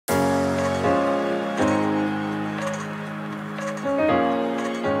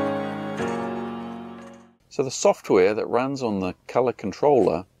So the software that runs on the color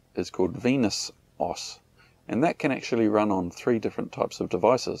controller is called Venus OS, and that can actually run on 3 different types of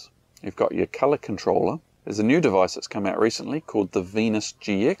devices. You've got your color controller. There's a new device that's come out recently called the Venus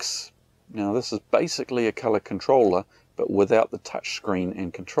GX. Now this is basically a color controller, but without the touch screen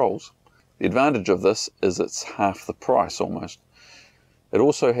and controls. The advantage of this is it's half the price almost. It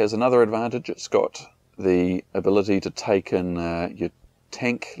also has another advantage. It's got the ability to take in your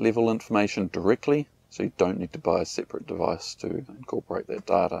tank level information directly, so you don't need to buy a separate device to incorporate that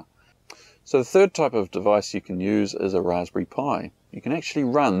data. So the third type of device you can use is a Raspberry Pi. You can actually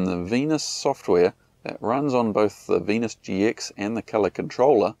run the Venus software that runs on both the Venus GX and the color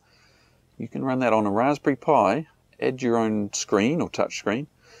controller. You can run that on a Raspberry Pi, add your own screen or touch screen,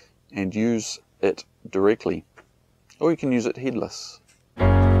 and use it directly. Or you can use it headless.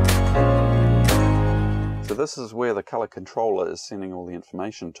 So this is where the color controller is sending all the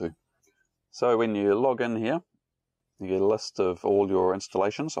information to. So when you log in here, you get a list of all your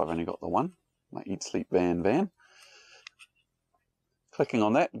installations. I've only got the one, my Eat Sleep van. Clicking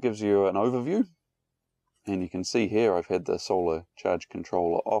on that gives you an overview, and you can see here I've had the solar charge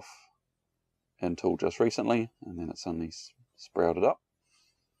controller off until just recently, and then it suddenly sprouted up.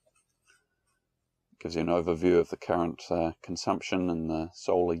 It gives you an overview of the current consumption and the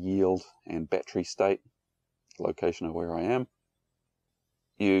solar yield and battery state, location of where I am.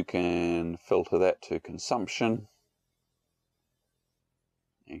 You can filter that to consumption.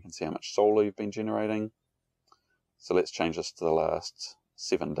 You can see how much solar you've been generating. So let's change this to the last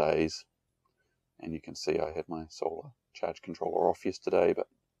 7 days. And you can see I had my solar charge controller off yesterday, but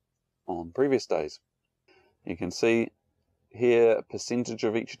on previous days. You can see here a percentage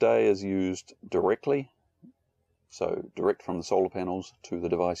of each day is used directly. So direct from the solar panels to the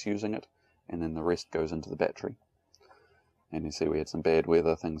device using it, and then the rest goes into the battery. And you see we had some bad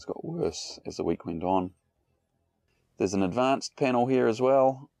weather, things got worse as the week went on. There's an advanced panel here as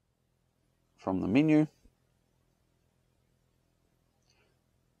well from the menu.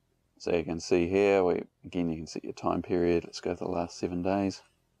 So you can see here, again you can set your time period. Let's go to the last 7 days.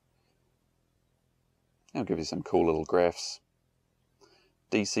 I'll give you some cool little graphs.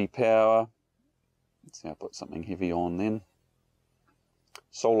 DC power. Let's see, I'll put something heavy on then.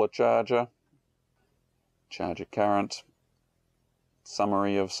 Solar charger. Charger current.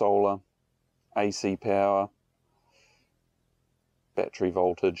 Summary of solar. AC power. Battery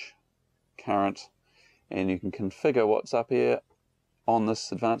voltage. Current. And you can configure what's up here on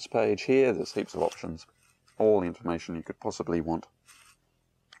this advanced page here. There's heaps of options. All the information you could possibly want.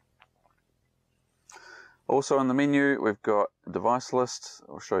 Also in the menu we've got a device list.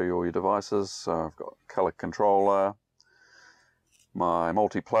 I'll show you all your devices. So I've got color controller, my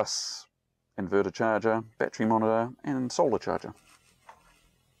multi-plus inverter charger, battery monitor, and solar charger.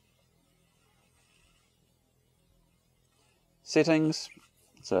 Settings.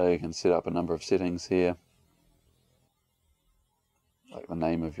 So you can set up a number of settings here, like the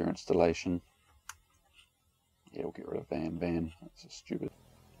name of your installation. Yeah, we'll get rid of van. That's just stupid.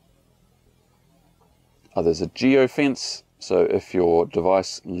 Oh, there's a geofence, so if your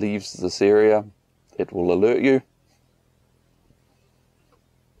device leaves this area, it will alert you.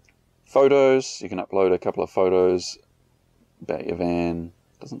 Photos, you can upload a couple of photos about your van.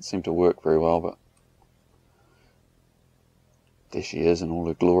 Doesn't seem to work very well, but there she is in all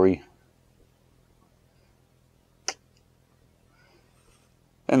her glory.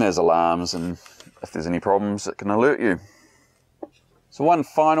 And there's alarms, and if there's any problems, it can alert you. So one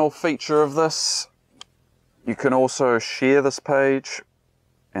final feature of this, you can also share this page,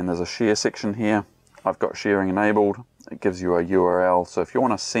 and there's a share section here. I've got sharing enabled. It gives you a URL, so if you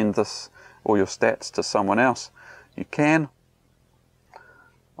want to send this or your stats to someone else, you can.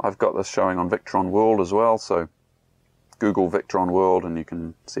 I've got this showing on Victron World as well, so Google Victron World and you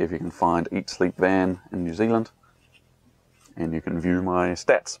can see if you can find Eat Sleep Van in New Zealand, and you can view my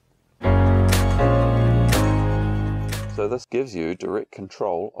stats. So this gives you direct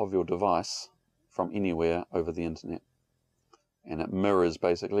control of your device from anywhere over the internet, and it mirrors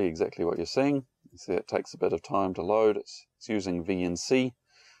basically exactly what you're seeing. You see it takes a bit of time to load. It's using VNC.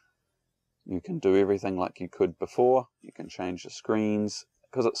 You can do everything like you could before. You can change the screens.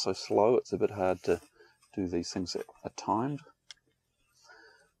 Because it's so slow, it's a bit hard to do these things that are timed.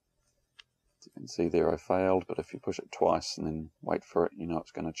 As you can see there I failed, but if you push it twice and then wait for it, you know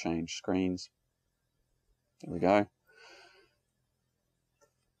it's going to change screens. There we go.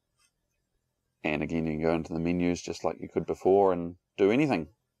 And again, you can go into the menus just like you could before and do anything.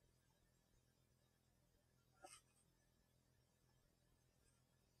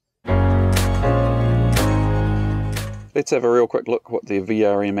 Let's have a real quick look what the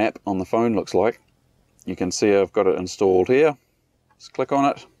VRM app on the phone looks like. you can see I've got it installed here. Just click on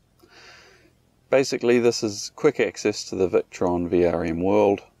it. Basically, this is quick access to the Victron VRM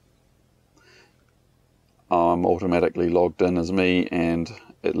world. I'm automatically logged in as me, and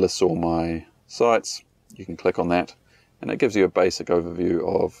it lists all my sites. You can click on that and it gives you a basic overview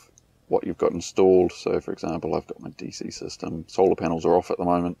of what you've got installed. So for example, I've got my DC system, solar panels are off at the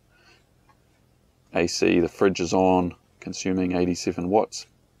moment, AC, the fridge is on, consuming 87 watts.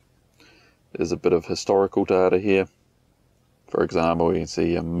 There's a bit of historical data here. For example, you can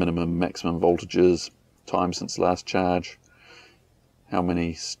see a minimum, maximum voltages, time since last charge, how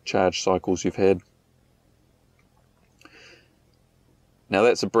many charge cycles you've had. Now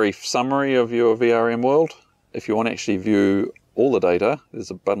that's a brief summary of your VRM world. If you want to actually view all the data,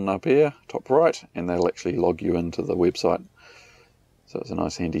 there's a button up here, top right, and that'll actually log you into the website. So it's a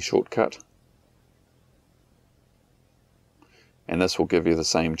nice handy shortcut. And this will give you the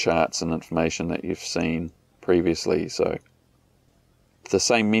same charts and information that you've seen previously. So the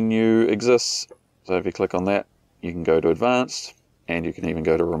same menu exists. So if you click on that, you can go to advanced, and you can even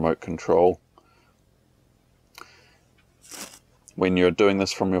go to remote control. When you're doing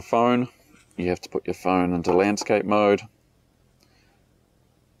this from your phone, you have to put your phone into landscape mode.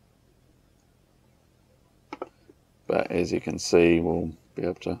 But as you can see, we'll be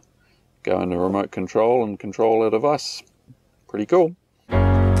able to go into remote control and control a device. Pretty cool.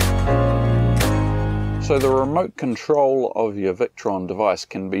 So the remote control of your Victron device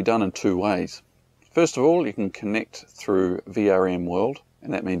can be done in two ways. First of all, you can connect through VRM World,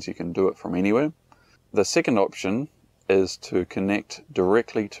 and that means you can do it from anywhere. The second option is to connect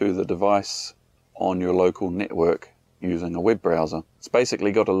directly to the device on your local network using a web browser. It's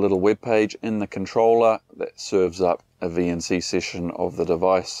basically got a little web page in the controller that serves up a VNC session of the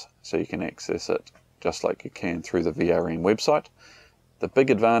device, so you can access it just like you can through the VRM website. The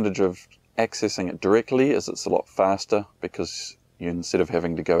big advantage of accessing it directly is it's a lot faster, because instead of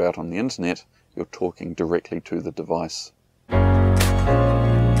having to go out on the internet, you're talking directly to the device.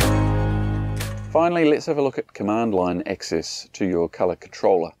 Finally, let's have a look at command line access to your color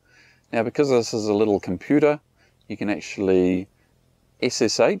controller. Now, because this is a little computer, you can actually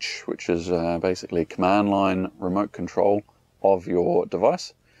SSH, which is basically command line remote control of your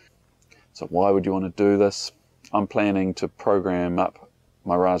device. So why would you want to do this? I'm planning to program up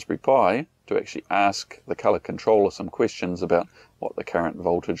my Raspberry Pi to actually ask the color controller some questions about what the current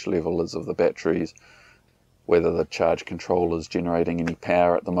voltage level is of the batteries, whether the charge controller is generating any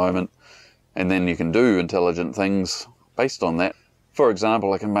power at the moment. And then you can do intelligent things based on that. For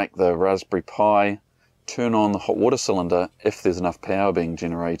example, I can make the Raspberry Pi turn on the hot water cylinder if there's enough power being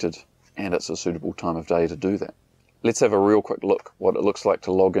generated and it's a suitable time of day to do that. Let's have a real quick look what it looks like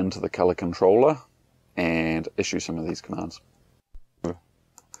to log into the color controller and issue some of these commands.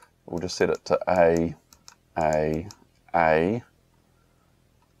 We'll just set it to A, A.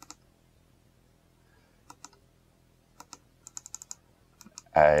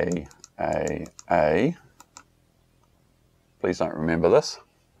 Please don't remember this.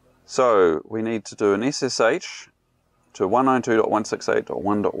 So we need to do an SSH to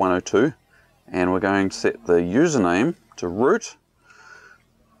 192.168.1.102, and we're going to set the username to root,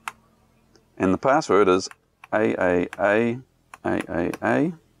 and the password is AAA,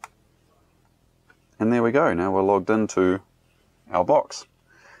 and there we go. Now we're logged into our box.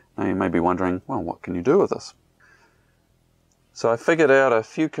 Now you may be wondering, well, what can you do with this? So I figured out a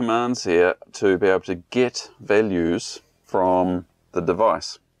few commands here to be able to get values from the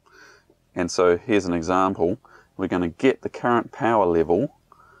device. And so here's an example. We're going to get the current power level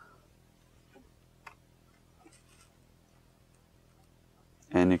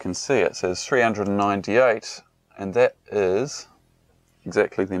and you can see it says 398, and that is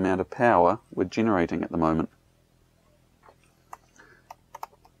exactly the amount of power we're generating at the moment.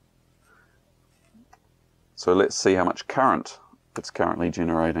 So let's see how much current it's currently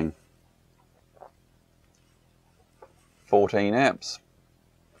generating. 14 amps,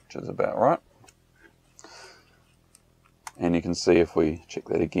 which is about right. And you can see if we check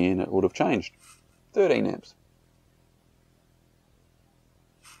that again, it would have changed. 13 amps.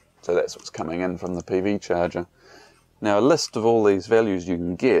 So that's what's coming in from the PV charger. Now a list of all these values you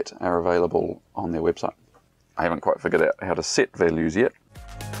can get are available on their website. I haven't quite figured out how to set values yet,